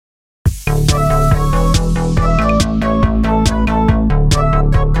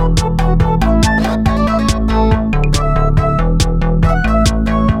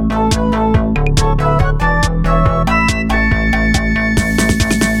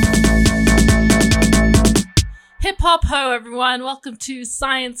Hop ho, everyone. Welcome to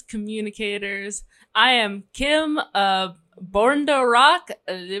Science Communicators. I am Kim, born to rock,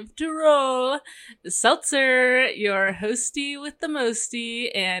 live to roll, Seltzer, your hostie with the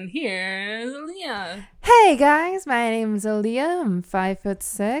mostie, and here's Leah. Hey guys, my name is Aaliyah. I'm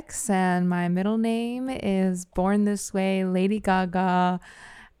 5'6", and my middle name is Born This Way, Lady Gaga,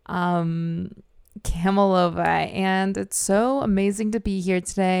 Camelova, and it's so amazing to be here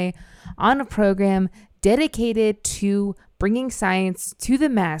today on a program dedicated to bringing science to the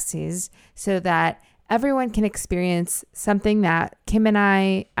masses so that everyone can experience something that Kim and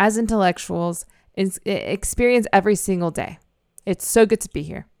I, as intellectuals, experience every single day. It's so good to be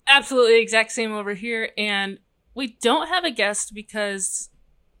here. Absolutely, exact same over here. And we don't have a guest because,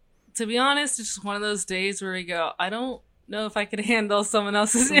 to be honest, it's just one of those days where we go, I don't know if I could handle someone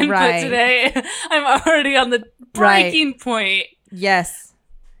else's input today. I'm already on the breaking point. Yes,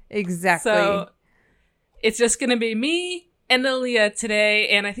 exactly. So it's just going to be me and Aaliyah today,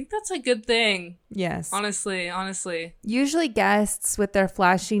 and I think that's a good thing. Yes. Honestly. Usually guests with their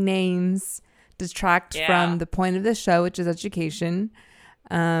flashy names detract from the point of the show, which is education.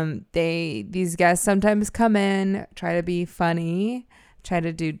 These guests sometimes come in, try to be funny, try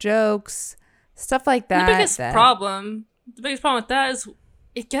to do jokes, stuff like that. The biggest problem with that is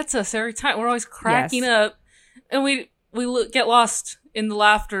it gets us every time. We're always cracking up, and we get lost in the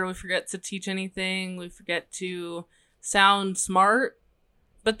laughter. We forget to teach anything. We forget to sound smart.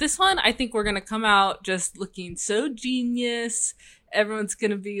 But this one, I think we're going to come out just looking so genius. Everyone's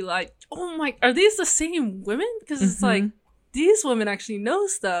going to be like, oh my, are these the same women? Because it's like, these women actually know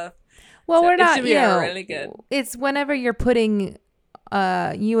stuff. Well, so we're not, should be really good. It's whenever you're putting,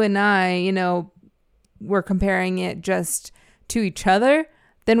 you and I, we're comparing it just to each other,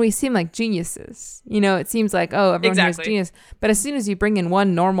 then we seem like geniuses. It seems like, oh, everyone here is genius. But as soon as you bring in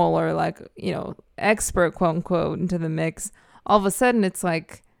one normal or expert, quote unquote, into the mix, all of a sudden it's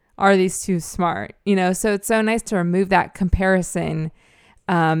like, are these two smart? So it's so nice to remove that comparison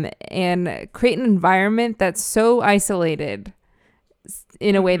and create an environment that's so isolated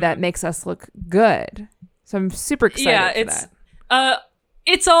in a way that makes us look good. So I'm super excited for that.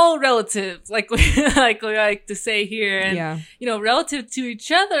 It's all relative, like we like to say here, and relative to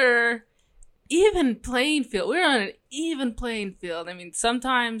each other, even playing field. We're on an even playing field. I mean,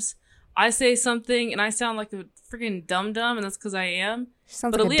 sometimes I say something and I sound like a freaking dum-dum, and that's because I am.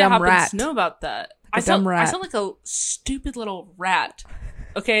 Sounds but like Aaliyah a dumb happens rat. to know about that. I sound like a stupid little rat,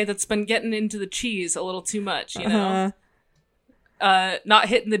 okay, that's been getting into the cheese a little too much, not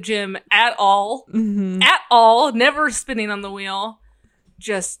hitting the gym at all. At all. Never spinning on the wheel.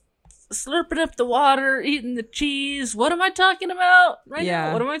 Just slurping up the water, eating the cheese. What am I talking about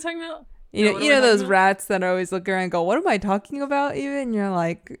now? What am I talking about? You know those rats that always look around and go, what am I talking about even? And you're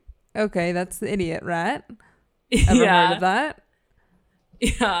like, okay, that's the idiot rat. Ever heard of that?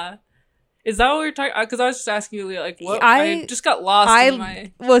 Yeah. Is that what we were talking about? Because I was just asking you, like, what? I just got lost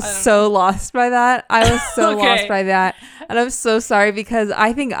I was so lost by that. I was so lost by that. And I'm so sorry because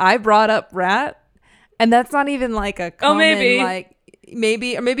I think I brought up rat. And that's not even like a common,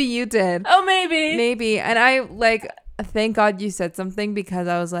 maybe, or maybe you did. Oh, maybe. And I thank God you said something because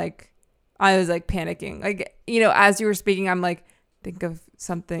I was panicking. Like, as you were speaking, I'm like, think of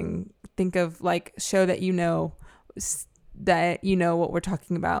something, show that what we're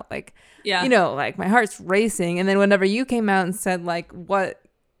talking about. Like, my heart's racing. And then whenever you came out and said like, what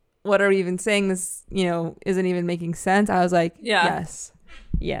are we even saying? This, isn't even making sense. I was like, yes.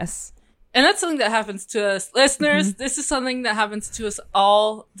 And that's something that happens to us. Listeners, this is something that happens to us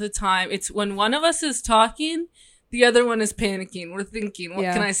all the time. It's when one of us is talking, the other one is panicking. We're thinking, what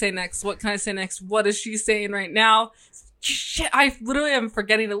can I say next? What can I say next? What is she saying right now? Shit, I literally am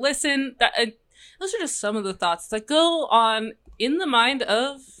forgetting to listen. Those are just some of the thoughts that go on in the mind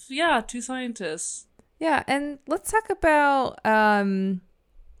of, two scientists. Yeah, and let's talk about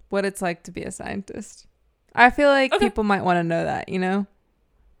what it's like to be a scientist. I feel like people might want to know that,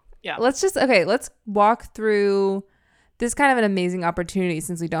 Yeah. Let's walk through this kind of an amazing opportunity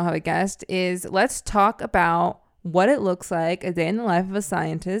since we don't have a guest is let's talk about what it looks like a day in the life of a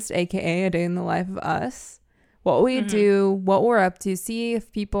scientist, aka a day in the life of us, what we do, what we're up to, see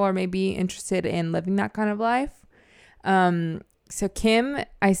if people are maybe interested in living that kind of life. So Kim,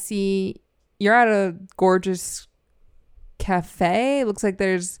 I see you're at a gorgeous cafe. It looks like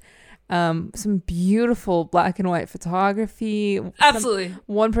there's some beautiful black and white photography. Absolutely.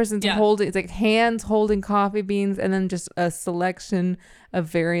 One person's holding, it's like hands holding coffee beans and then just a selection of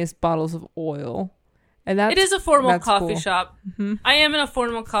various bottles of oil. And it is a formal coffee shop. I am in a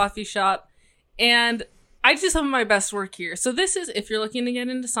formal coffee shop and I do some of my best work here. So this is, if you're looking to get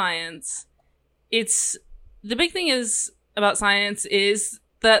into science, it's the big thing is about science is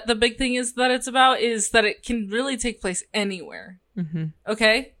that it can really take place anywhere. Mm-hmm.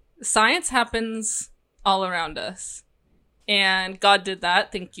 Okay? Science happens all around us. And God did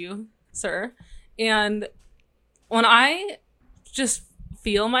that. Thank you, sir. And when I just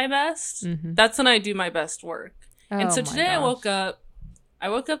feel my best, that's when I do my best work. And so today I woke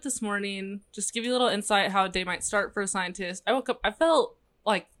up this morning, just to give you a little insight how a day might start for a scientist. I woke up, I felt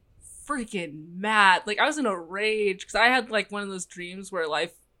like freaking mad. Like I was in a rage because I had like one of those dreams where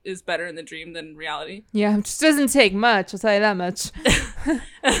life is better in the dream than reality. Yeah, it just doesn't take much, I'll tell you that much.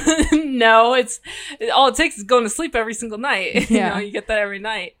 No, all it takes is going to sleep every single night. Yeah. You get that every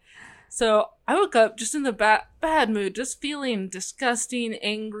night. So I woke up just in the bad mood, just feeling disgusting,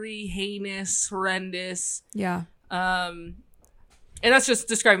 angry, heinous, horrendous. Yeah. And that's just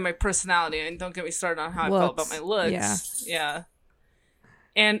describing my personality. And don't get me started on how I felt about my looks. Yeah.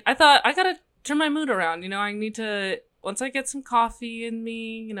 And I thought, I gotta turn my mood around. I need to, once I get some coffee in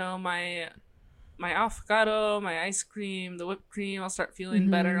me, my avocado, my ice cream, the whipped cream, I'll start feeling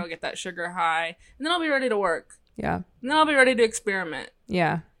better. I'll get that sugar high. And then I'll be ready to work. Yeah. And then I'll be ready to experiment.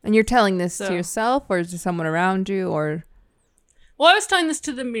 Yeah. And you're telling this to yourself, or is it someone around you, or? Well, I was telling this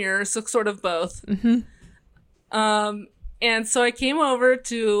to the mirror, so sort of both. And so I came over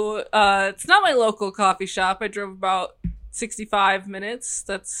to, it's not my local coffee shop. I drove about 65 minutes.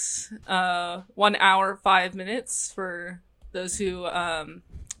 That's 1 hour, 5 minutes for those who,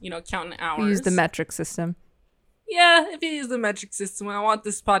 count in hours. Use the metric system. Yeah, if you use the metric system, I want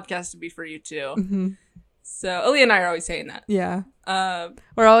this podcast to be for you too. So Aaliyah and I are always saying that. Yeah.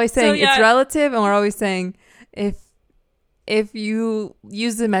 We're always saying it's relative, and we're always saying if you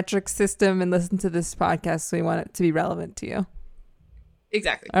use the metric system and listen to this podcast, we want it to be relevant to you.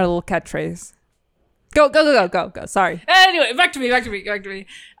 Exactly. Our little catchphrase. Go. Sorry. Anyway, back to me. So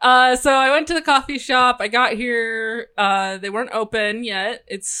I went to the coffee shop. I got here. They weren't open yet.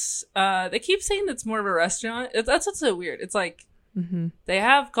 It's they keep saying it's more of a restaurant. That's what's so weird. It's like they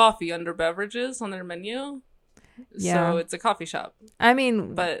have coffee under beverages on their menu. Yeah. So it's a coffee shop. I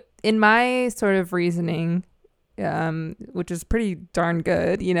mean, but in my sort of reasoning, which is pretty darn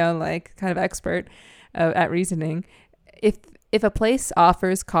good, like kind of expert at reasoning, if a place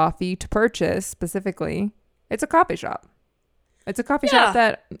offers coffee to purchase specifically, it's a coffee shop. It's a coffee shop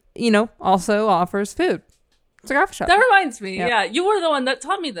that, also offers food. It's a coffee shop. That reminds me. Yep. Yeah. You were the one that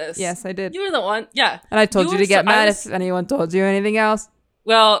taught me this. Yes, I did. You were the one. Yeah. And I told you to get mad if anyone told you anything else.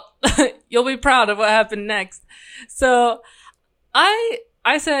 Well, you'll be proud of what happened next. So I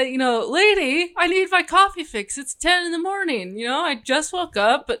said, lady, I need my coffee fix. It's 10 in the morning. I just woke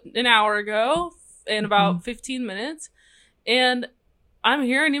up an hour ago in about 15 minutes. And I'm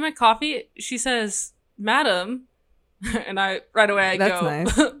here. I need my coffee. She says, madam. And right away I go,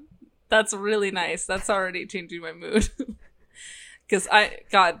 nice. That's really nice. That's already changing my mood. Because I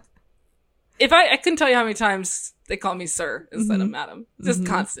couldn't tell you how many times they call me sir instead of madam. Just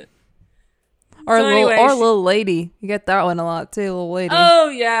constant. Or so little lady. You get that one a lot too, little lady. Oh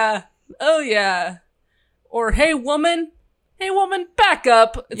yeah. Or hey woman, back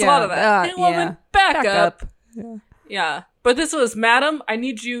up. It's a lot of that. Hey woman, back up. Yeah. But this was, madam, I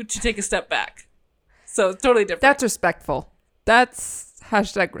need you to take a step back. So totally different. That's respectful. That's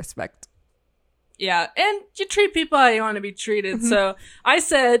 #respect. Yeah. And you treat people how you want to be treated. So I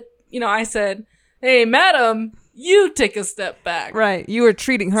said, hey, madam, you take a step back. Right. You were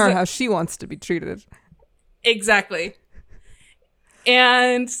treating her how she wants to be treated. Exactly.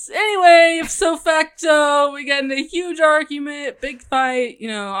 And anyway, ipso facto, we get in a huge argument, big fight.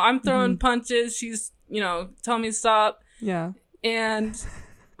 I'm throwing punches. She's, telling me to stop. Yeah. And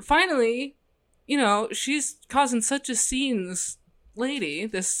finally, she's causing such a scene, this lady,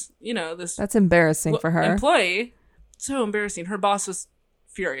 this. That's embarrassing for her. Employee. So embarrassing. Her boss was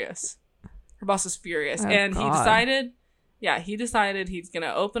furious. And God. he decided he's going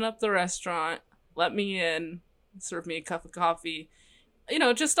to open up the restaurant, let me in, serve me a cup of coffee,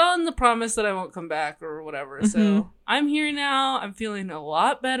 just on the promise that I won't come back or whatever. So I'm here now. I'm feeling a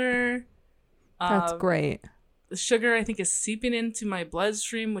lot better. That's great. The sugar, I think, is seeping into my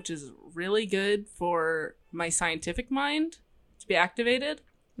bloodstream, which is really good for my scientific mind to be activated.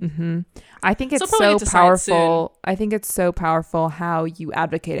 I think it's so powerful. I think it's so powerful how you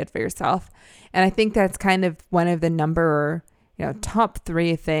advocated for yourself. And I think that's kind of one of the top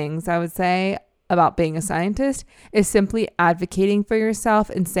 3 things I would say about being a scientist is simply advocating for yourself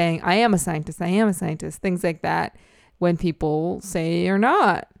and saying, I am a scientist, things like that when people say you're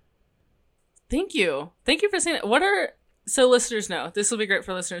not. Thank you for saying that. So listeners know, this will be great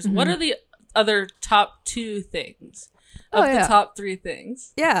for listeners. What are the other top 2 things of the top 3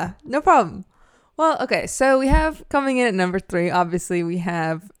 things? Yeah, no problem. Well, okay, so we have coming in at number 3, obviously we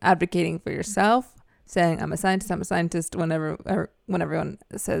have advocating for yourself, saying I'm a scientist whenever when everyone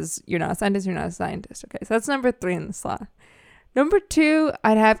says you're not a scientist, you're not a scientist. Okay, so that's number 3 in the slot. Number 2,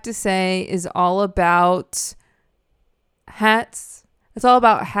 I'd have to say, is all about hats. It's all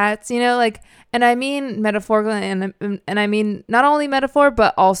about hats, you know, like, and I mean metaphorical, and I mean not only metaphor,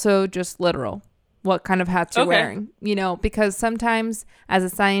 but also just literal. What kind of hats you're wearing, you know, because sometimes as a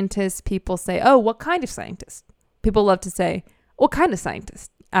scientist, people say, oh, what kind of scientist? People love to say, what kind of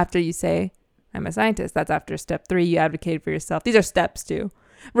scientist? After you say, I'm a scientist, that's after step 3, you advocate for yourself. These are steps too.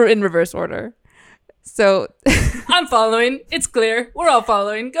 We're in reverse order. So I'm following. It's clear. We're all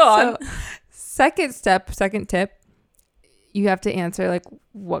following. Go on. Second tip, you have to answer like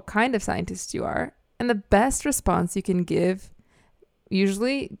what kind of scientist you are. And the best response you can give,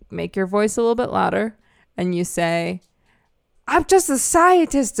 usually make your voice a little bit louder, and you say, I'm just a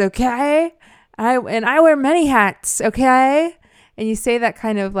scientist, okay? I wear many hats, okay? And you say that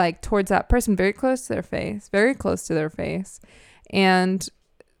kind of like towards that person, very close to their face. And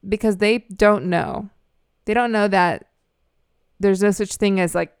because they don't know that there's no such thing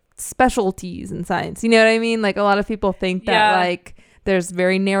as like specialties in science. You know what I mean? Like a lot of people think that like there's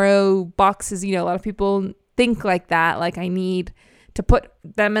very narrow boxes, you know, a lot of people think like that, like I need to put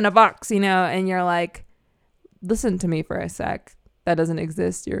them in a box, you know, and you're like, listen to me for a sec. That doesn't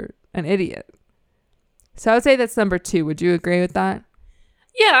exist. You're an idiot. So I would say that's number 2. Would you agree with that?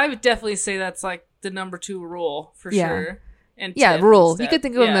 Yeah, I would definitely say that's like the number 2 rule for sure. And rule. You could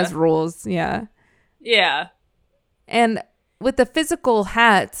think of them as rules. Yeah. Yeah. And with the physical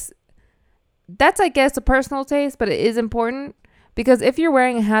hats, that's, I guess, a personal taste, but it is important because if you're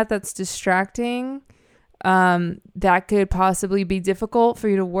wearing a hat that's distracting, that could possibly be difficult for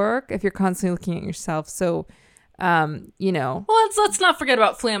you to work if you're constantly looking at yourself. So, you know. Well, let's not forget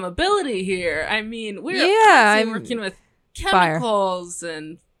about flammability here. I mean, we're constantly working with chemicals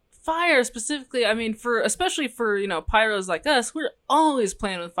and fire specifically. I mean, especially for, you know, pyros like us, we're always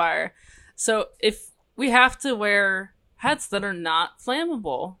playing with fire. So if we have to wear hats that are not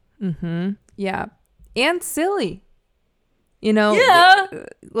flammable. Mm-hmm. Yeah. And silly. You know,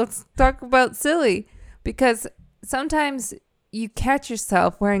 let's talk about silly. Because sometimes you catch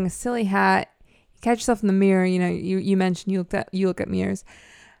yourself wearing a silly hat. You catch yourself in the mirror. You know, you mentioned you look at mirrors.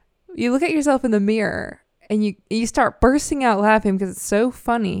 You look at yourself in the mirror and you start bursting out laughing because it's so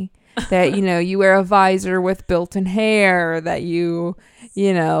funny that, you know, you wear a visor with built-in hair, that you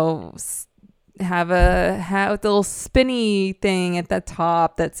know, have a hat with a little spinny thing at the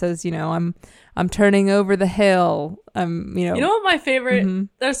top that says, you know, I'm turning over the hill. You know what my favorite,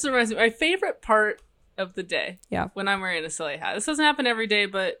 that's reminds me, my favorite part of the day when I'm wearing a silly hat. This doesn't happen every day,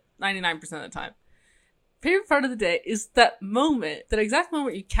 but 99% of the time. Favorite part of the day is that exact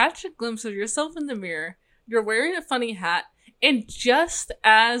moment you catch a glimpse of yourself in the mirror, you're wearing a funny hat, and just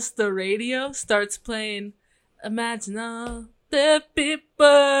as the radio starts playing Imagine All the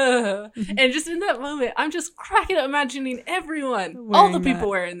People, and just in that moment I'm just cracking up imagining everyone, all the people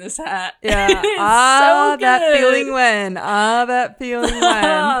wearing this hat. Yeah. So good. That feeling when. That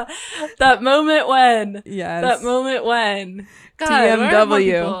moment when. Yes. That moment when.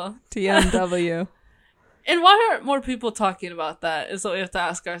 God, TMW. And why aren't more people talking about that is what we have to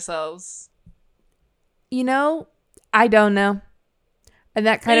ask ourselves. You know, I don't know. And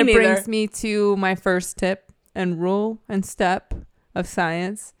that kind of brings me to my first tip and rule and step of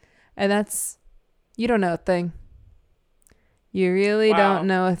science. And that's, you don't know a thing. You really don't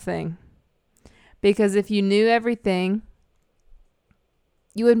know a thing. Because if you knew everything,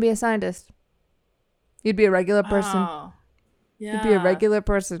 you wouldn't be a scientist. You'd be a regular person. Oh, yeah. You'd be a regular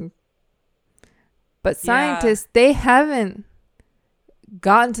person. But scientists, they haven't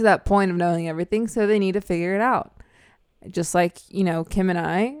gotten to that point of knowing everything, so they need to figure it out. Just like, you know, Kim and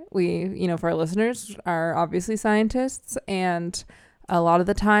I, we, you know, for our listeners, are obviously scientists, and a lot of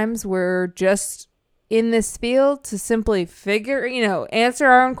the times we're just in this field to simply answer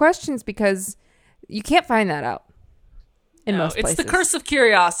our own questions, because you can't find that out in most places. It's the curse of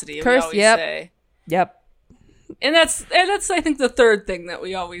curiosity, we always say. Yep. And that's I think the third thing that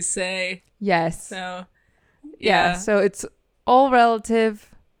we always say. Yes. So so it's all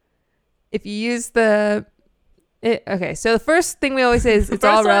relative. If you use so the first thing we always say is it's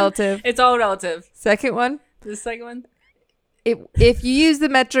all relative. It's all relative. Second one? The second one? If you use the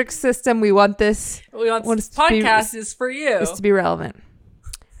metric system, we want this podcast is for you. Is to be relevant.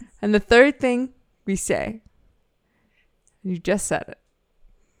 And the third thing we say, you just said it.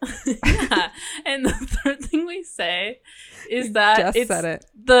 Yeah. And the third thing we say is that it's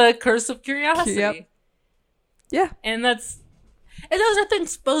the curse of curiosity. Yep. Yeah. And that's And those are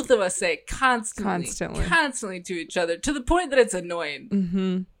things both of us say constantly to each other, to the point that it's annoying.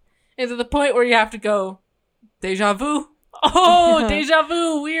 Mm-hmm. And to the point where you have to go, deja vu? Oh, deja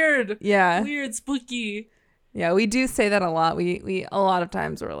vu, weird. Yeah. Weird, spooky. Yeah, we do say that a lot. We a lot of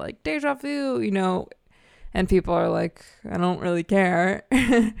times we're like, deja vu, you know, and people are like, I don't really care.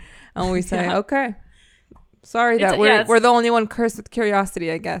 And we say, okay. Sorry that we're the only one cursed with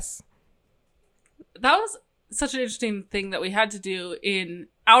curiosity, I guess. That was such an interesting thing that we had to do in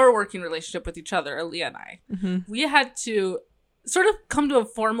our working relationship with each other, Aaliyah and I. Mm-hmm. We had to sort of come to a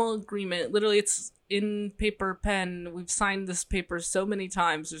formal agreement. Literally, it's in paper, pen. We've signed this paper so many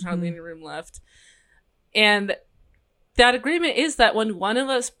times. There's hardly any room left. And that agreement is that when one of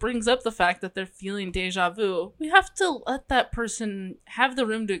us brings up the fact that they're feeling deja vu, we have to let that person have the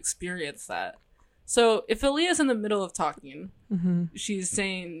room to experience that. So if Aaliyah's in the middle of talking, mm-hmm. she's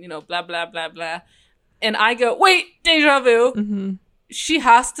saying, you know, blah, blah, blah, blah, and I go, wait, deja vu, mm-hmm. she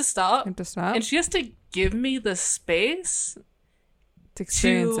has to stop. And she has to give me the space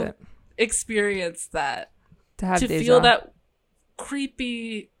to experience that. To have deja. Feel that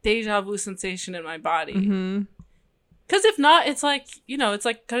creepy deja vu sensation in my body. Mm-hmm. Because if not, it's like, you know, it's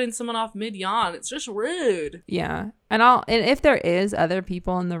like cutting someone off mid-yawn. It's just rude. Yeah. And if there is other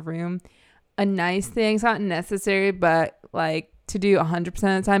people in the room, a nice thing, it's not necessary, but like to do 100% of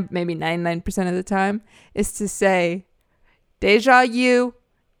the time, maybe 99% of the time, is to say, deja you,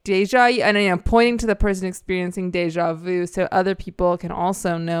 and I'm pointing to the person experiencing deja vu so other people can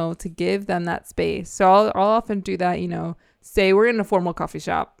also know to give them that space. So I'll often do that, you know, say we're in a formal coffee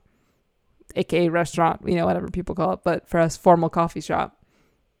shop, aka restaurant, you know, whatever people call it, but for us, formal coffee shop.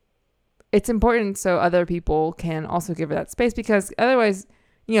 It's important so other people can also give her that space, because otherwise,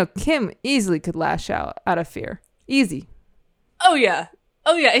 you know, Kim easily could lash out of fear. Easy. Oh yeah.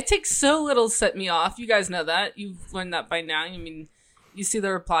 It takes so little to set me off. You guys know that. You've learned that by now. I mean, you see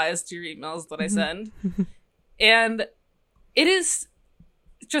the replies to your emails that I send. And it is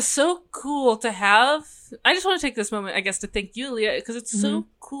just so cool to have. I just want to take this moment, I guess, to thank you, Leah, because it's so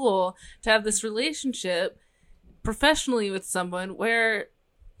cool to have this relationship professionally with someone where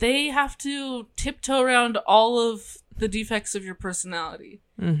they have to tiptoe around all of the defects of your personality.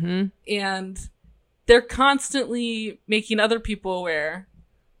 Mm-hmm. And they're constantly making other people aware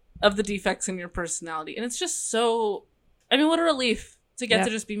of the defects in your personality. And it's just so, I mean, what a relief to get to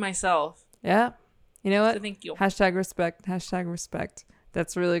just be myself. Yeah. You know what? So thank you. Hashtag respect.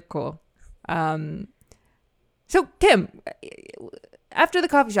 That's really cool. So Kim, after the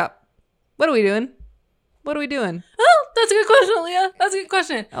coffee shop, what are we doing? Oh, that's a good question, Leah. That's a good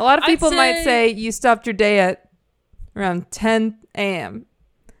question. A lot of people might say you stopped your day at around 10 a.m.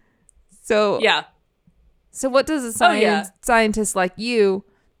 So yeah. So what does a scientist like you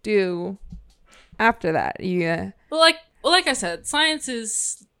do after that? Well, like I said, science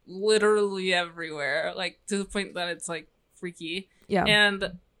is literally everywhere, like to the point that it's like freaky. Yeah.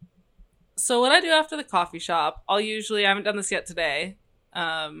 And so what I do after the coffee shop, I haven't done this yet today,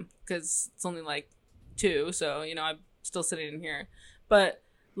 because it's only like 2, so you know I'm still sitting in here. But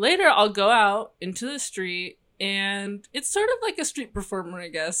later I'll go out into the street, and it's sort of like a street performer, I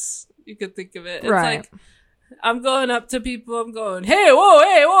guess you could think of it. It's like I'm going up to people, I'm going, hey,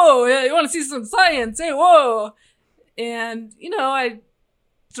 whoa, you want to see some science? Hey, whoa. And, you know, I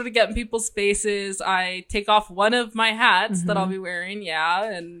sort of get in people's faces. I take off one of my hats that I'll be wearing,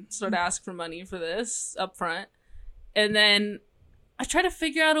 and sort of ask for money for this up front. And then I try to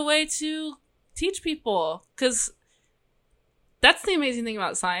figure out a way to teach people, because that's the amazing thing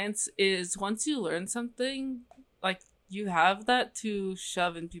about science is once you learn something, like, you have that to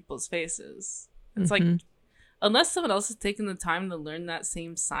shove in people's faces. It's like, unless someone else has taken the time to learn that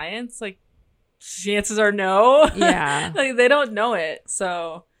same science, like, chances are no. Yeah. Like, they don't know it.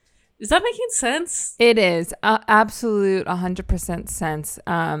 So, is that making sense? It is. Absolute 100% sense.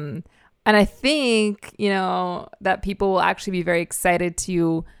 And I think, you know, that people will actually be very excited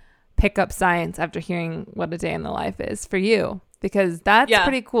to pick up science after hearing what a day in the life is for you. Because that's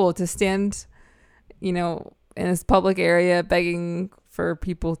pretty cool to stand, you know, in this public area begging for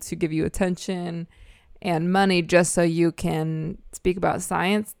people to give you attention and money just so you can speak about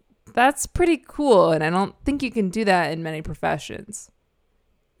science. That's pretty cool, and I don't think you can do that in many professions.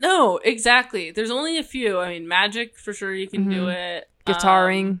 No, exactly. There's only a few. I mean, magic, for sure you can do it.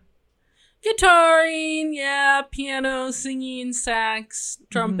 Guitaring, yeah. Piano, singing, sax,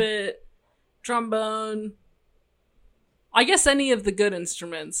 trumpet, trombone. I guess any of the good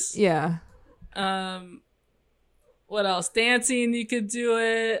instruments. Yeah. What else? Dancing, you could do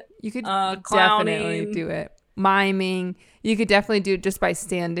it. You could clowning. Definitely do it. Miming. You could definitely do it just by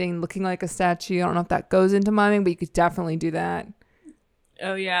standing, looking like a statue. I don't know if that goes into miming, but you could definitely do that.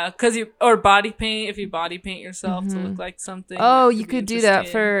 Oh yeah, because or body paint. If you body paint yourself to look like something. Oh, you could do that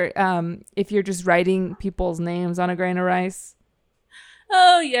for if you're just writing people's names on a grain of rice.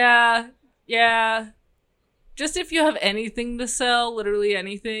 Oh yeah, yeah. Just if you have anything to sell, literally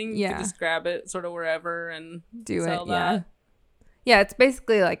anything, you can just grab it sort of wherever and sell that. Yeah, it's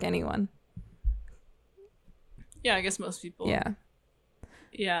basically like anyone. Yeah, I guess most people. Yeah.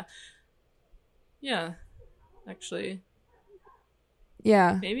 Yeah. Yeah. Actually.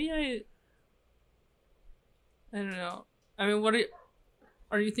 Yeah. Maybe I don't know. I mean,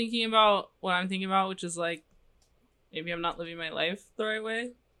 are you thinking about what I'm thinking about, which is like maybe I'm not living my life the right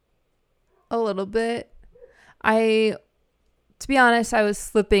way? A little bit. To be honest, I was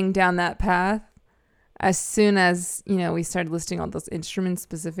slipping down that path as soon as, we started listing all those instruments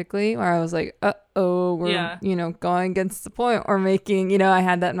specifically, where I was like, we're, going against the point or making, I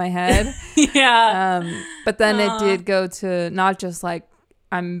had that in my head. Yeah. But then it did go to not just like,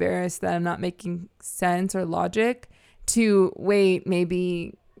 I'm embarrassed that I'm not making sense or logic, to wait,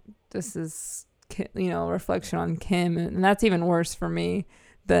 maybe this is, a reflection on Kim. And that's even worse for me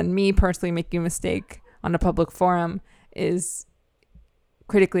than me personally making a mistake on a public forum, is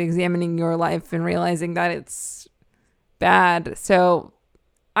critically examining your life and realizing that it's bad. So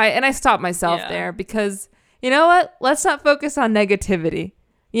I stopped myself there because, you know what? Let's not focus on negativity.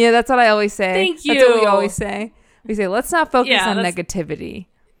 That's what I always say. Thank you. That's what we always say. We say, let's not focus on negativity.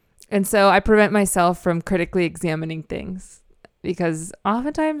 And so I prevent myself from critically examining things because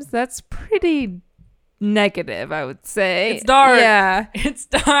oftentimes that's pretty negative, I would say. It's dark. Yeah. It's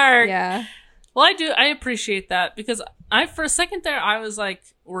dark. Yeah. Well, I appreciate that because for a second there, I was like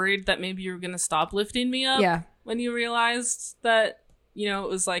worried that maybe you were going to stop lifting me up. Yeah. When you realized that, it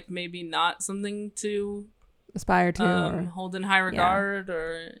was like maybe not something to aspire to or hold in high regard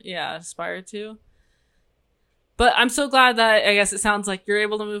or aspire to. But I'm so glad that I guess it sounds like you're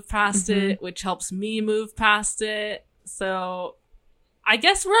able to move past it, which helps me move past it. So I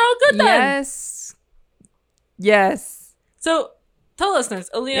guess we're all good then. Yes. So tell listeners,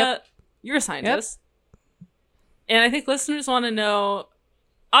 Aaliyah, you're a scientist. And I think listeners want to know,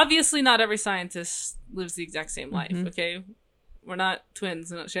 obviously not every scientist lives the exact same life, okay? We're not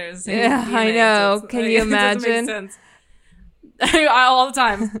twins. We're not sharing the same DNA, I know. So can you imagine? It doesn't make sense. All the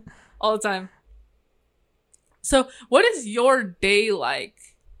time. All the time. So what is your day like?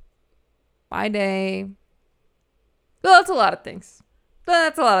 My day. Well, that's a lot of things.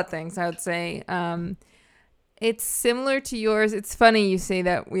 I would say. It's similar to yours. It's funny you say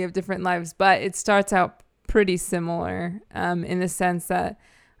that we have different lives, but it starts out pretty similar in the sense that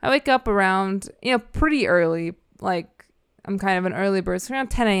I wake up around, pretty early. Like, I'm kind of an early bird. So around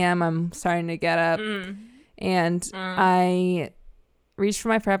 10 a.m. I'm starting to get up. And I reach for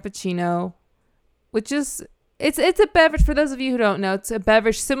my Frappuccino, which is... It's a beverage, for those of you who don't know, it's a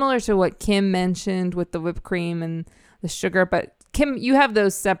beverage similar to what Kim mentioned with the whipped cream and the sugar. But Kim, you have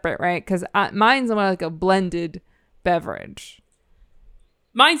those separate, right? Because mine's more like a blended beverage.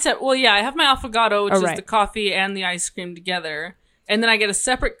 Mine's well, yeah, I have my affogato, which is the coffee and the ice cream together. And then I get a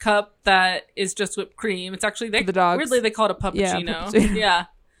separate cup that is just whipped cream. It's actually, the dogs. Weirdly, they call it a puppuccino.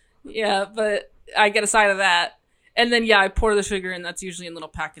 Yeah, but I get a side of that. And then, I pour the sugar, and that's usually in little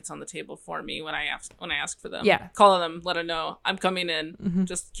packets on the table for me when I ask for them. Yeah. Call them, let them know I'm coming in.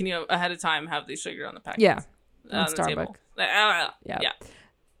 Just, can you, ahead of time, have these sugar on the packets? Yeah. On the table. Yeah.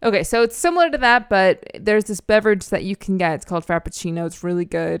 Okay, so it's similar to that, but there's this beverage that you can get. It's called Frappuccino. It's really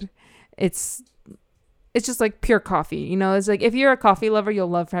good. It's just like pure coffee. It's like if you're a coffee lover, you'll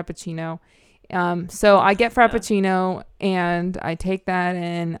love Frappuccino. So I get Frappuccino, and I take that,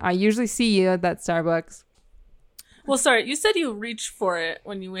 and I usually see you at that Starbucks. Well, sorry, you said you reach for it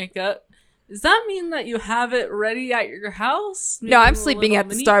when you wake up. Does that mean that you have it ready at your house? Maybe no, I'm sleeping at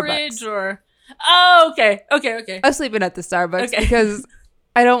the Starbucks. Oh, okay. I'm sleeping at the Starbucks because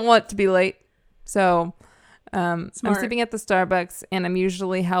I don't want to be late. So I'm sleeping at the Starbucks, and I'm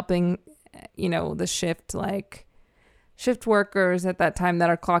usually helping, the shift workers at that time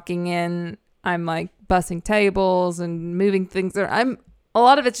that are clocking in. I'm like bussing tables and moving things. A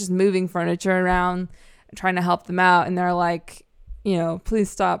lot of it's just moving furniture around, trying to help them out, and they're like, please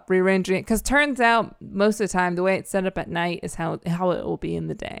stop rearranging it, because turns out most of the time the way it's set up at night is how it will be in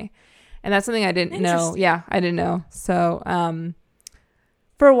the day, and that's something I didn't know. I didn't know. So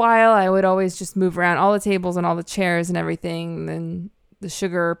for a while I would always just move around all the tables and all the chairs and everything, and the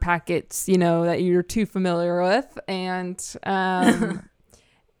sugar packets that you're too familiar with, and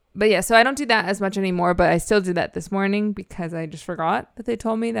but yeah, so I don't do that as much anymore, but I still did that this morning because I just forgot that they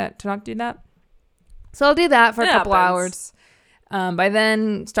told me that to not do that. So I'll do that for a couple hours. By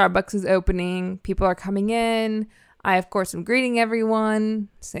then, Starbucks is opening. People are coming in. I, of course, am greeting everyone,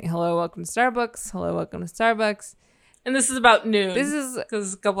 saying hello, welcome to Starbucks. Hello, welcome to Starbucks. And this is about noon. This is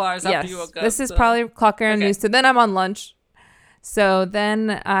because a couple hours after you woke up. This is probably clock around noon. So then I'm on lunch. So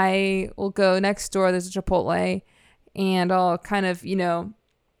then I will go next door. There's a Chipotle, and I'll kind of,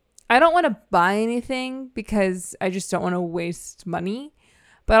 I don't want to buy anything because I just don't want to waste money.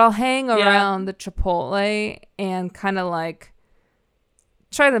 But I'll hang around the Chipotle and kind of like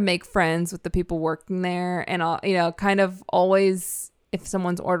try to make friends with the people working there. And I'll, kind of always, if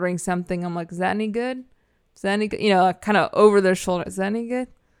someone's ordering something, I'm like, is that any good? Is that any good? Kind of over their shoulder. Is that any good?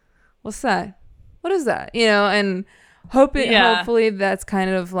 What's that? What is that? And hopefully that's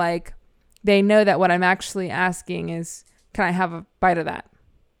kind of like they know that what I'm actually asking is, can I have a bite of that?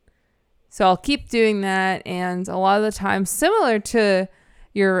 So I'll keep doing that. And a lot of the time, similar to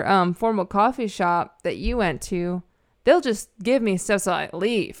your formal coffee shop that you went to, they'll just give me stuff so I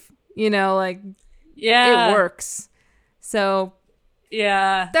leave. It works. So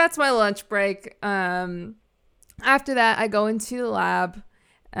that's my lunch break. After that, I go into the lab,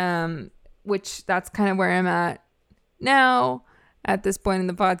 which that's kind of where I'm at now. At this point in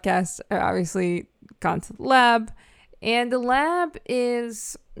the podcast, I obviously gone to the lab. And the lab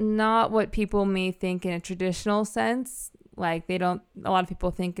is not what people may think in a traditional sense. Like a lot of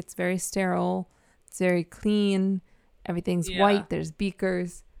people think it's very sterile. It's very clean. Everything's white. There's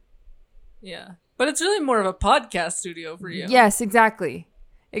beakers. Yeah. But it's really more of a podcast studio for you. Yes, exactly.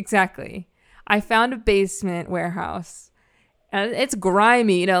 Exactly. I found a basement warehouse. And it's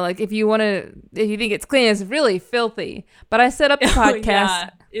grimy, if you think it's clean, it's really filthy. But I set up the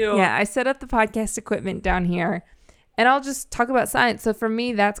podcast. I set up the podcast equipment down here. And I'll just talk about science. So for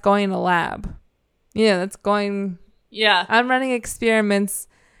me, that's going to lab. That's going... Yeah. I'm running experiments.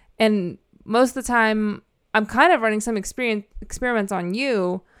 And most of the time, I'm kind of running some experiments on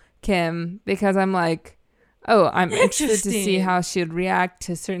you, Kim, because I'm like, oh, I'm interested to see how she'd react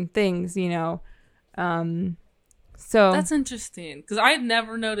to certain things, So that's interesting because I had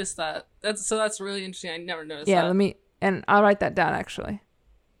never noticed that. That's really interesting. I never noticed that. Yeah, and I'll write that down actually.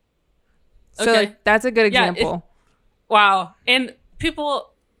 So that's a good example. Wow. And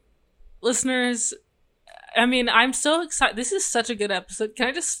listeners, I mean, I'm so excited. This is such a good episode. Can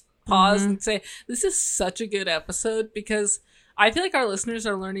I just pause and say this is such a good episode because I feel like our listeners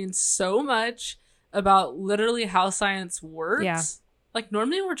are learning so much about literally how science works. Yeah. Like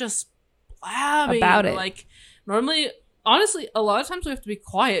normally we're just blabbing about it. Like normally, honestly, a lot of times we have to be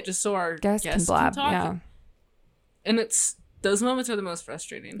quiet just so our guests can blab. Can talk. Yeah. And those moments are the most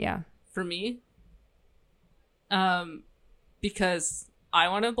frustrating. Yeah. For me. Because I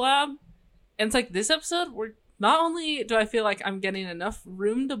want to blab. And it's like this episode, not only do I feel like I'm getting enough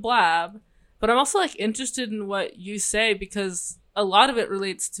room to blab, but I'm also like interested in what you say because a lot of it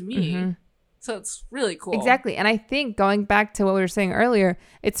relates to me. Mm-hmm. So it's really cool. Exactly. And I think going back to what we were saying earlier,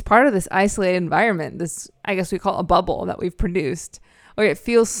 it's part of this isolated environment, this, I guess we call it a bubble that we've produced, where it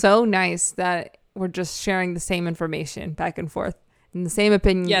feels so nice that we're just sharing the same information back and forth and the same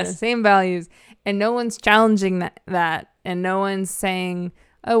opinions and the same values. And no one's challenging that. And no one's saying,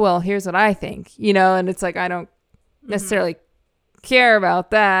 oh, well, here's what I think, and it's like, I don't necessarily care about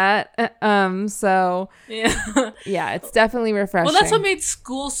that. So yeah, it's definitely refreshing. Well, that's what made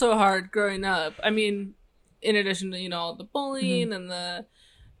school so hard growing up. I mean, in addition to, the bullying and the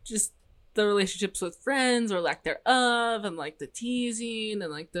relationships with friends or lack thereof and like the teasing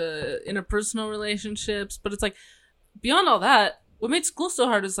and like the interpersonal relationships. But it's like beyond all that, what made school so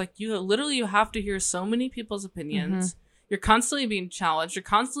hard is like you have to hear so many people's opinions. You're constantly being challenged. You're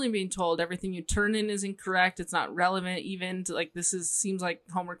constantly being told everything you turn in is incorrect. It's not relevant even to like, seems like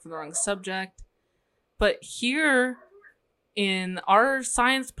homework for the wrong subject. But here in our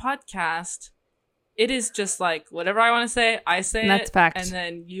science podcast, it is just like, whatever I want to say, I say and that's it. Fact. And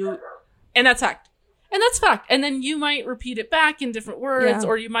then and that's fact. And that's fact. And then you might repeat it back in different words,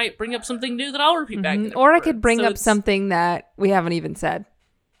 or you might bring up something new that I'll repeat back. Or I could bring up something that we haven't even said.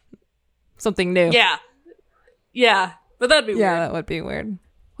 Something new. Yeah. Yeah. But that'd be weird. Yeah, that would be weird.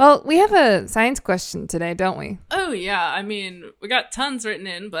 Well, we have a science question today, don't we? Oh, yeah. I mean, we got tons written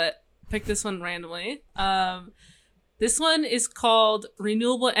in, but pick this one randomly. This one is called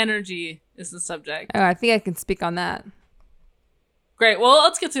renewable energy is the subject. Oh, I think I can speak on that. Great. Well,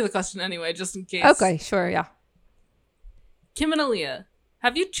 let's get through the question anyway, just in case. Okay, sure, yeah. Kim and Aaliyah,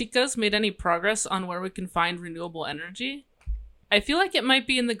 have you chicas made any progress on where we can find renewable energy? I feel like it might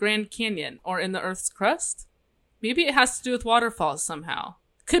be in the Grand Canyon or in the Earth's crust. Maybe it has to do with waterfalls somehow.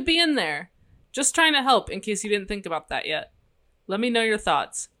 Could be in there. Just trying to help in case you didn't think about that yet. Let me know your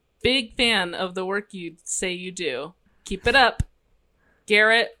thoughts. Big fan of the work you say you do. Keep it up.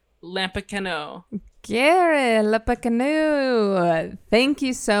 Garrett Lampicano. Gary Lepacanu, thank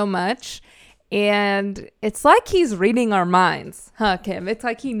you so much. And it's like he's reading our minds, huh, Kim? It's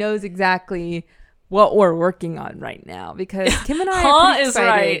like he knows exactly what we're working on right now, because Kim and I are pretty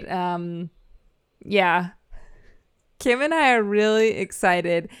excited. Right. Yeah. Kim and I are really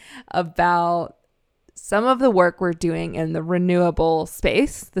excited about some of the work we're doing in the renewable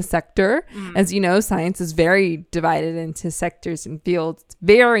space, the sector. As you know, science is very divided into sectors and fields. It's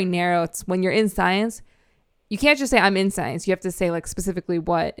very narrow. It's when you're in science, you can't just say I'm in science. You have to say like specifically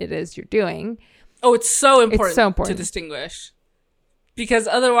what it is you're doing. Oh, it's so important to distinguish, because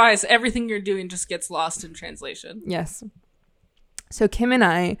otherwise everything you're doing just gets lost in translation. Yes. So Kim and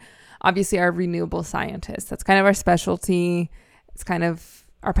I obviously are renewable scientists. That's kind of our specialty. It's kind of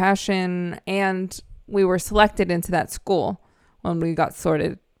our passion, and we were selected into that school when we got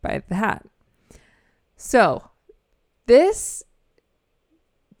sorted by the hat. So this,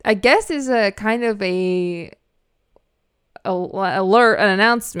 I guess, is a kind of an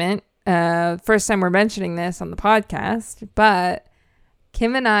announcement. First time we're mentioning this on the podcast, but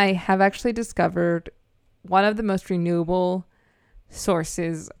Kim and I have actually discovered one of the most renewable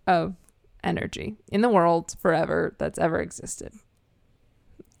sources of energy in the world forever that's ever existed.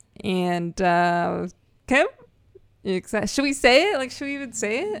 And Kim, you excited? Should we say it? Like, should we even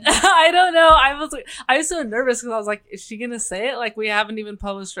say it? I don't know. I was so nervous because I was like, is she gonna say it? Like, we haven't even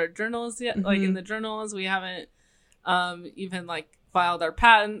published our journals yet. Like, in the journals, we haven't even like filed our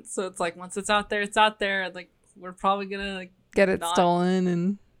patent. So it's like, once it's out there, it's out there. And like, we're probably gonna like get it stolen,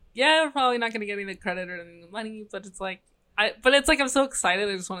 and yeah, we're probably not gonna get any credit or any money. But it's like, I'm so excited.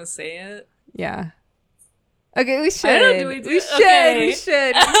 I just want to say it. Yeah. Okay, we should. We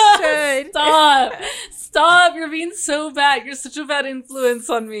should. Stop. You're being so bad. You're such a bad influence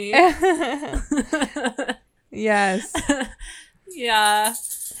on me. Yes. Yeah.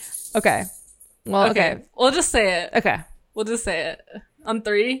 Okay. Well, okay. We'll just say it. Okay. We'll just say it. On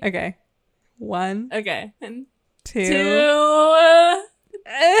 3. Okay. 1. Okay. And 2. 3.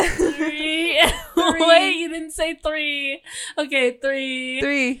 Wait, you didn't say 3. Okay,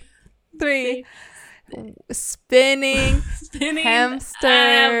 3. 3. Spinning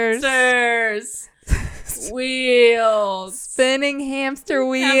hamsters. Wheels. Spinning hamster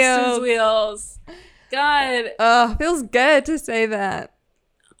wheels. God. Oh, feels good to say that.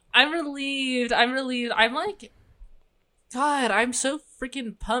 I'm relieved. I'm like, God, I'm so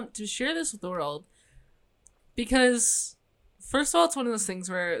freaking pumped to share this with the world. Because, first of all, it's one of those things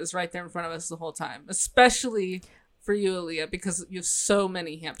where it was right there in front of us the whole time. Especially for you, Aaliyah, because you have so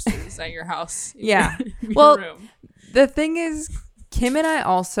many hamsters at your house. Yeah. Your room. The thing is, Kim and I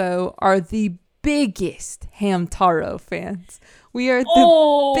also are the biggest Hamtaro fans. We are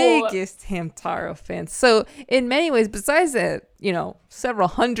the biggest Hamtaro fans. So in many ways, besides the, several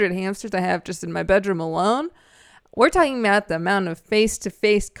hundred hamsters I have just in my bedroom alone, we're talking about the amount of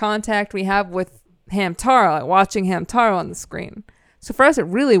face-to-face contact we have with Hamtaro, like watching Hamtaro on the screen. So for us, it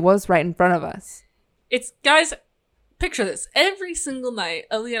really was right in front of us. It's, guys, picture this. Every single night,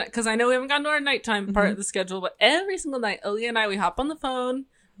 Aaliyah, because I know we haven't gotten to our nighttime part of the schedule, but every single night, Aaliyah and I, we hop on the phone,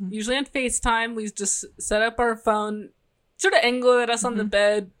 usually on FaceTime. We just set up our phone, sort of angle at us on the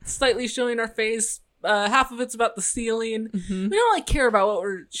bed, slightly showing our face. Half of it's about the ceiling. We don't really care about what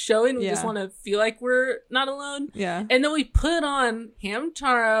we're showing. We just want to feel like we're not alone. Yeah. And then we put on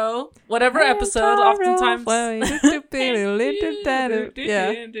Hamtaro, whatever episode, oftentimes.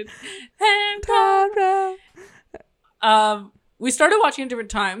 Hamtaro. We started watching at different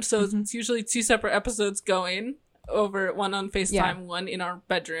times, so it's usually 2 separate episodes going over, one on FaceTime, one in our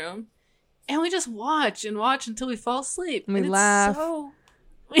bedroom. And we just watch until we fall asleep. And we laugh.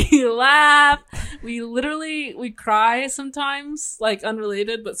 We laugh. We cry sometimes, like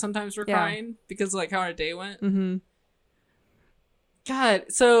unrelated, but sometimes we're crying because like how our day went. God.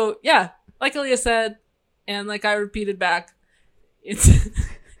 So yeah, like Aaliyah said, and like I repeated back, it's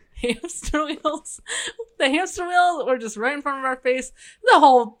hamster wheels. The hamster wheels were just right in front of our face the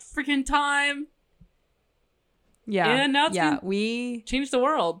whole freaking time. Yeah. And now we changed the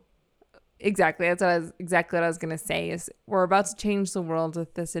world. Exactly. That's what I was going to say is we're about to change the world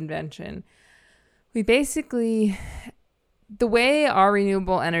with this invention. We basically, the way our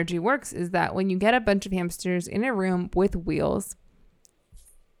renewable energy works is that when you get a bunch of hamsters in a room with wheels,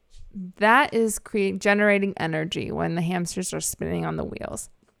 that is generating energy when the hamsters are spinning on the wheels.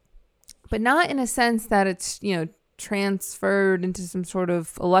 But not in a sense that it's, transferred into some sort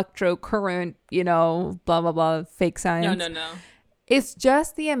of electrocurrent, blah, blah, blah, fake science. No. It's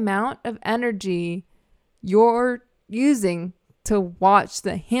just the amount of energy you're using to watch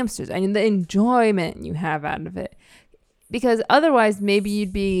the hamsters and the enjoyment you have out of it. because otherwise maybe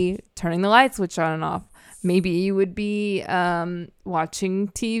you'd be turning the light switch on and off. Maybe you would be watching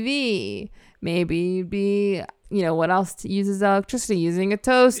TV. Maybe you'd be, what else uses electricity? Using a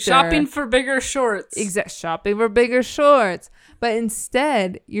toaster. Shopping for bigger shorts. Shopping for bigger shorts. But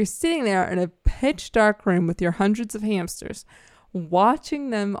instead, you're sitting there in a pitch dark room with your hundreds of hamsters, watching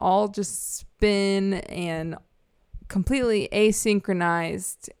them all just spin and completely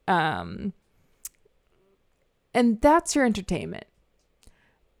asynchronized. And that's your entertainment.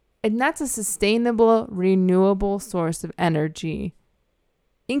 And that's a sustainable, renewable source of energy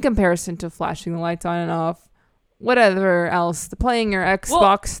in comparison to flashing the lights on and off, whatever else, playing your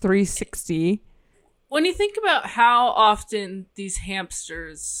Xbox 360. When you think about how often these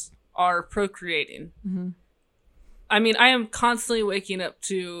hamsters are procreating, I mean, I am constantly waking up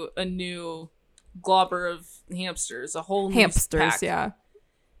to a new globber of hamsters, a whole new pack. Yeah.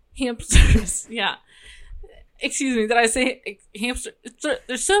 Hamsters, yeah. Excuse me, did I say hamster?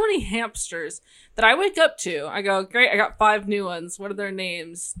 There's so many hamsters that I wake up to. I go, great, I got 5 new ones. What are their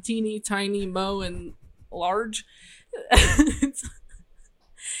names? Teeny, Tiny, Mo, and Large.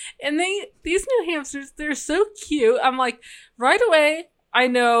 And these new hamsters, they're so cute. I'm like, right away, I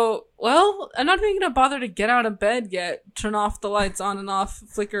know, well, I'm not even going to bother to get out of bed yet, turn off the lights on and off,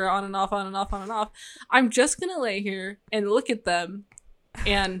 flicker on and off, on and off, on and off. I'm just going to lay here and look at them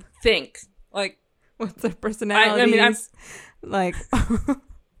and think, like, what's their personalities? Like,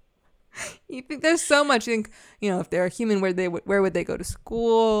 you think there's so much. You think, if they're a human, where would they go to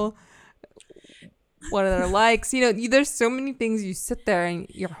school? What are their likes? There's so many things. You sit there and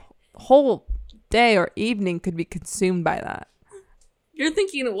your whole day or evening could be consumed by that. You're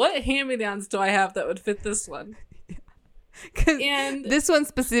thinking, what hand-me-downs do I have that would fit this one? And this one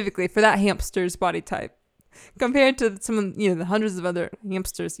specifically for that hamster's body type, compared to some of the hundreds of other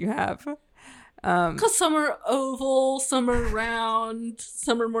hamsters you have. Because some are oval, some are round,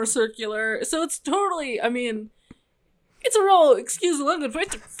 some are more circular. So it's totally, I mean, it's a real, excuse the language, but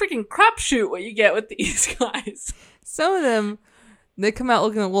it's a freaking crapshoot what you get with these guys. Some of them, they come out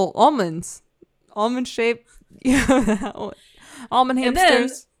looking like little almonds. Almond shaped, almond hamsters. And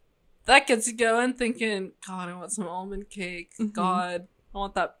then that gets you going thinking, God, I want some almond cake. God, I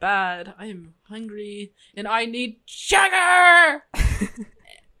want that bad. I am hungry and I need sugar.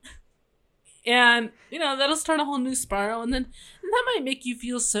 And, that'll start a whole new spiral. And that might make you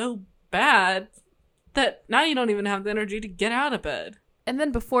feel so bad that now you don't even have the energy to get out of bed. And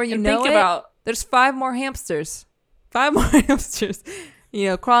then before you know it, there's 5 more hamsters. 5 more hamsters,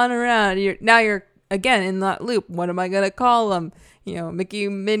 crawling around. You're again in that loop. What am I going to call them? Mickey,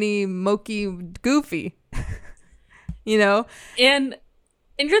 Minnie, Moki, Goofy. And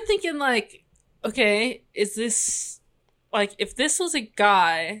you're thinking like, okay, is this... Like, if this was a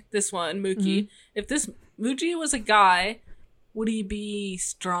guy, this one, Mookie, if this Mookie was a guy, would he be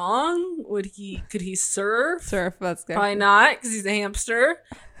strong? Could he surf? Surf, that's good. Probably not, because he's a hamster.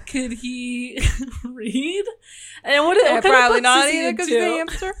 Could he read? And what kind probably of not either, because he's a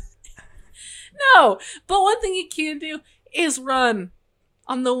hamster. No, but one thing he can do is run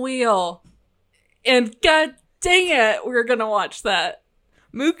on the wheel. And god dang it, we're gonna watch that.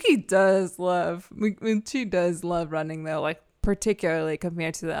 Moochie does love running though, like particularly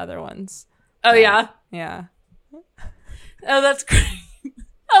compared to the other ones. Oh yeah? Yeah. Oh, that's great.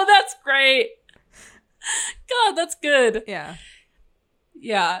 Oh, that's great. God, that's good. Yeah.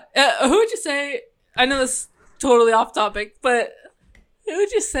 Yeah. Who would you say, I know this is totally off topic, but who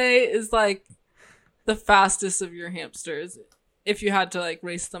would you say is like the fastest of your hamsters if you had to like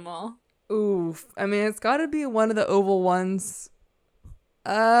race them all? Oof. I mean, it's got to be one of the oval ones.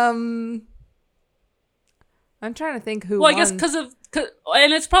 I'm trying to think who. Well, I guess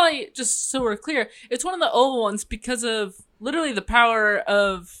and it's probably, just so we're clear, it's one of the oval ones because of literally the power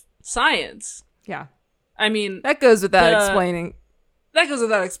of science. Yeah. I mean, that goes without explaining. That goes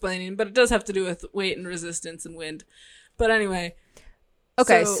without explaining, but it does have to do with weight and resistance and wind. But anyway.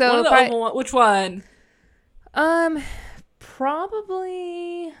 Okay, so one of the oval one, which one?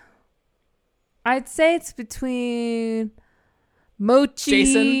 Probably, I'd say it's between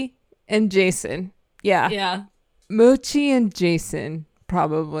Mochi and Jason. Yeah. Yeah. Mochi and Jason,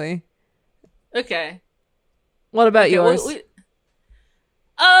 probably. Okay. What about yours?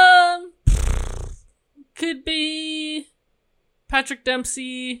 Could be Patrick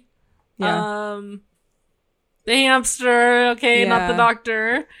Dempsey. Yeah. The hamster, okay, not the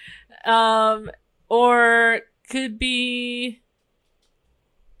doctor. Or could be...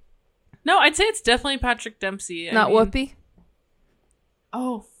 No, I'd say it's definitely Patrick Dempsey. Not Whoopi?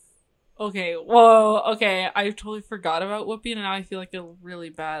 Oh, okay. Whoa, okay. I totally forgot about Whoopi, and now I feel like a really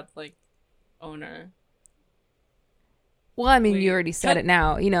bad, like, owner. Well, I mean, you already said it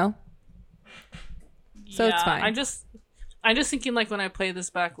now, you know? So it's fine. I'm just thinking, like, when I play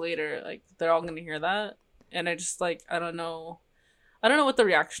this back later, like, they're all going to hear that. And I just, like, I don't know what the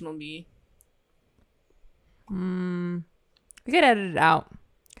reaction will be. We could edit it out.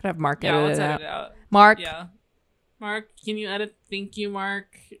 Could have Mark edit it out. Mark. Yeah. Mark, can you edit? Thank you,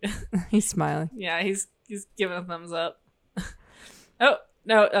 Mark. He's smiling. Yeah, he's giving a thumbs up. Oh,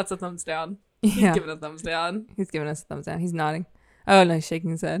 no, that's a thumbs down. He's giving a thumbs down. He's giving us a thumbs down. He's nodding. Oh, no, he's shaking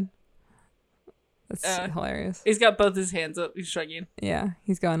his head. That's hilarious. He's got both his hands up. He's shrugging. Yeah,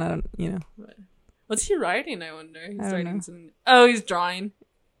 he's going, I don't, you know. What's he writing, I wonder? He's writing something. Oh, he's drawing.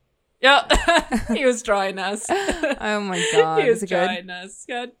 Yeah, he was drawing us. Oh my god. He was drawing us.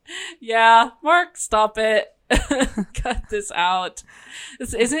 Good. Yeah, Mark, stop it. Cut this out.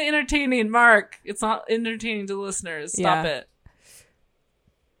 This isn't entertaining, Mark. It's not entertaining to listeners. Stop it.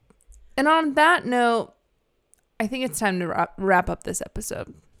 And on that note, I think it's time to wrap up this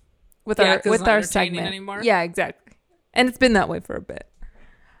episode with our segment anymore. Yeah, exactly. And it's been that way for a bit.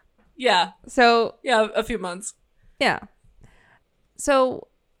 Yeah. So yeah, a few months. Yeah. So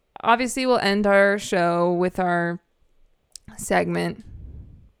obviously we'll end our show with our segment.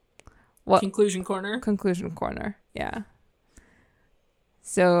 Conclusion corner. Conclusion corner. Yeah.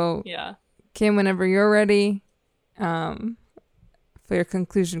 So yeah, Kim, whenever you're ready, for your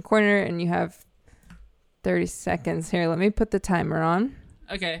conclusion corner, and you have 30 seconds here. Let me put the timer on.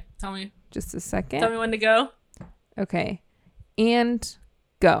 Okay, tell me. Just a second. Tell me when to go. Okay, and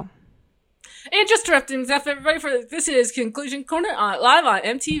go. And just interrupting things, everybody, for this is Conclusion Corner live on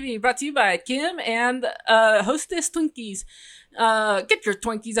MTV, brought to you by Kim and Hostess Twinkies. Get your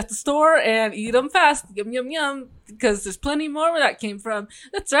Twinkies at the store and eat them fast. Yum, yum, yum. Because there's plenty more where that came from.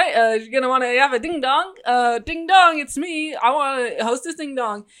 That's right. You're going to want to have a ding dong. Ding dong, it's me. I want to host this ding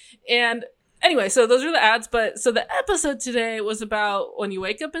dong. And anyway, so those are the ads. So the episode today was about when you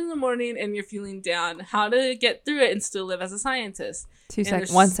wake up in the morning and you're feeling down, how to get through it and still live as a scientist. 2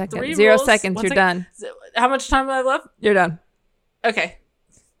 seconds. 1 second. 0 seconds. You're done. How much time do I have left? You're done. Okay.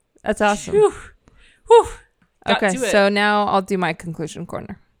 That's awesome. Whew. Whew. Okay, so now I'll do my conclusion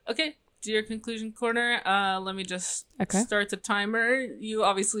corner. Okay, do your conclusion corner. Let me just start the timer. You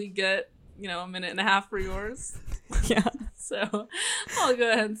obviously get, a minute and a half for yours. Yeah. So I'll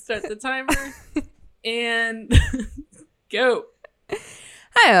go ahead and start the timer and go.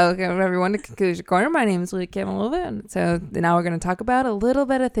 Hi, welcome everyone to Conclusion Corner. My name is Leah Kamalova, and so now we're going to talk about a little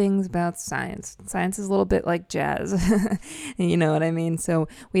bit of things about science. Science is a little bit like jazz, you know what I mean? So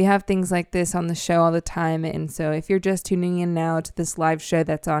we have things like this on the show all the time, and so if you're just tuning in now to this live show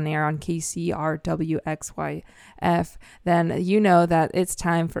that's on air on KCRWXYF, then you know that it's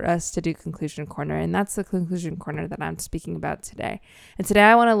time for us to do Conclusion Corner, and that's the Conclusion Corner that I'm speaking about today. And today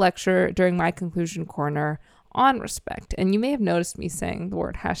I want to lecture during my Conclusion Corner on respect. And you may have noticed me saying the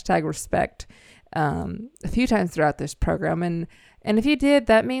word #respect a few times throughout this program. And if you did,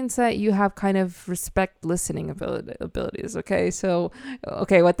 that means that you have kind of respect listening abilities. Okay. So,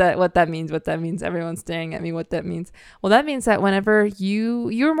 what that means, everyone's staring at me, what that means. Well, that means that whenever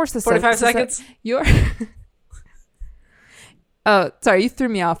you're more susceptible. 45 seconds. You're oh, sorry, you threw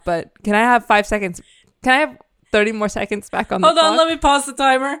me off, but can I have 5 seconds? Can I have 30 more seconds back on the clock? Hold on, let me pause the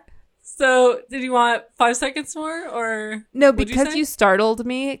timer. So, did you want 5 seconds more, or no? Because you startled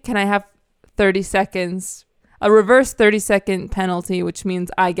me. Can I have 30 seconds? A reverse 30-second penalty, which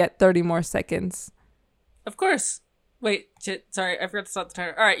means I get 30 more seconds. Of course. Wait, shit. Sorry, I forgot to start the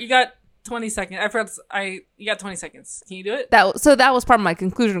timer. All right, you got 20 seconds. You got 20 seconds. Can you do it? That was part of my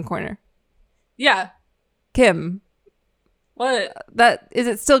conclusion corner. Yeah. Kim. What? Is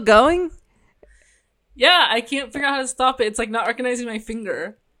it still going? Yeah, I can't figure out how to stop it. It's like not recognizing my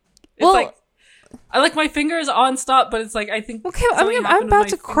finger. It's my finger is on stop, but it's like I think. Okay, I'm about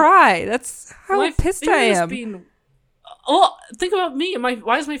to cry. That's how pissed I am. Think about me.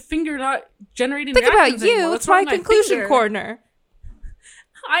 Why is my finger not generating? Think about you. Anymore? It's my conclusion corner.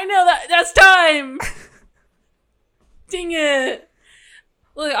 I know that. That's time. Dang it!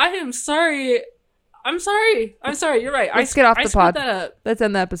 Look, I am sorry. I'm sorry. You're right. Let's get off the pod. That up. Let's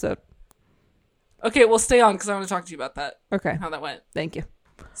end the episode. Okay, well, stay on because I want to talk to you about that. Okay, how that went. Thank you.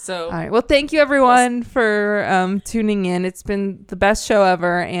 So, all right. Well, thank you everyone for tuning in. It's been the best show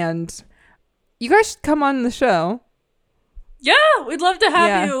ever, and you guys should come on the show. Yeah, we'd love to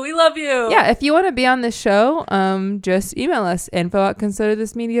have you. We love you. Yeah, if you want to be on the show, just email us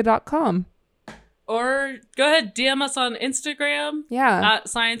info@considerthismedia.com. Or go ahead, DM us on Instagram. Yeah. At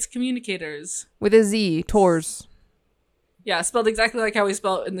Science Communicators. With a Z, Tours. Yeah, spelled exactly like how we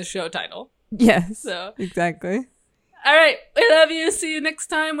spell it in the show title. Yes. So exactly. All right. We love you. See you next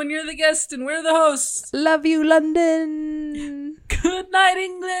time when you're the guest and we're the hosts. Love you, London. Good night,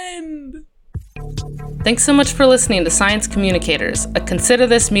 England. Thanks so much for listening to Science Communicators, a Consider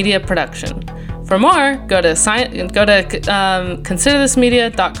This Media production. For more, go to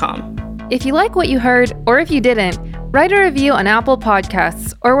considerthismedia.com. If you like what you heard, or if you didn't, write a review on Apple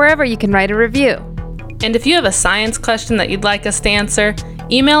Podcasts or wherever you can write a review. And if you have a science question that you'd like us to answer,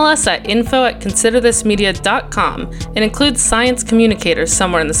 email us at info@considerthismedia.com and include Science Communicators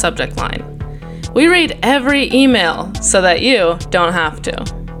somewhere in the subject line. We read every email so that you don't have to.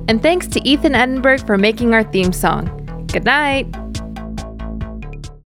 And thanks to Ethan Edinburgh for making our theme song. Good night.